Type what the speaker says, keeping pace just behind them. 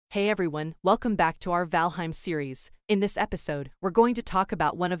Hey everyone, welcome back to our Valheim series. In this episode, we're going to talk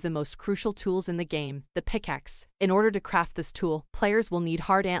about one of the most crucial tools in the game, the pickaxe. In order to craft this tool, players will need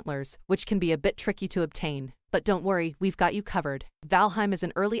hard antlers, which can be a bit tricky to obtain. But don't worry, we've got you covered. Valheim is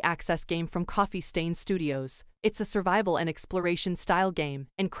an early access game from Coffee Stain Studios. It's a survival and exploration style game,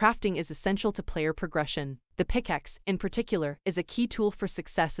 and crafting is essential to player progression. The pickaxe, in particular, is a key tool for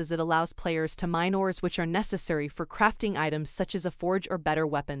success as it allows players to mine ores which are necessary for crafting items such as a forge or better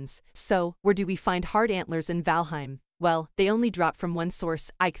weapons. So, where do we find hard antlers in Valheim? Well, they only drop from one source,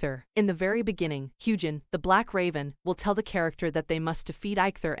 Eikthyr. In the very beginning, Hugin, the Black Raven, will tell the character that they must defeat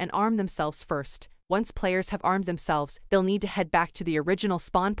Eikthyr and arm themselves first. Once players have armed themselves, they'll need to head back to the original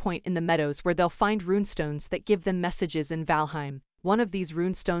spawn point in the meadows where they'll find runestones that give them messages in Valheim. One of these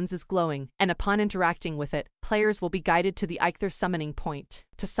runestones is glowing, and upon interacting with it, players will be guided to the Eikthyr summoning point.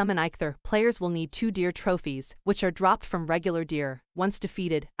 To summon Eikthyr, players will need 2 deer trophies, which are dropped from regular deer. Once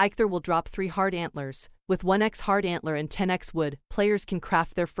defeated, Eikthyr will drop 3 hard antlers. With 1x hard antler and 10x wood, players can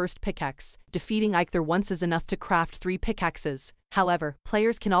craft their first pickaxe. Defeating Eikthyr once is enough to craft 3 pickaxes. However,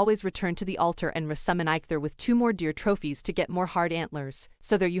 players can always return to the altar and resummon Eikthyr with 2 more deer trophies to get more hard antlers.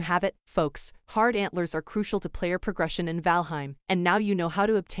 So there you have it, folks. Hard antlers are crucial to player progression in Valheim, and now you know how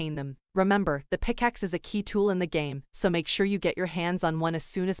to obtain them. Remember, the pickaxe is a key tool in the game, so make sure you get your hands on one as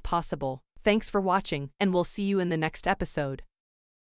soon as possible. Thanks for watching, and we'll see you in the next episode.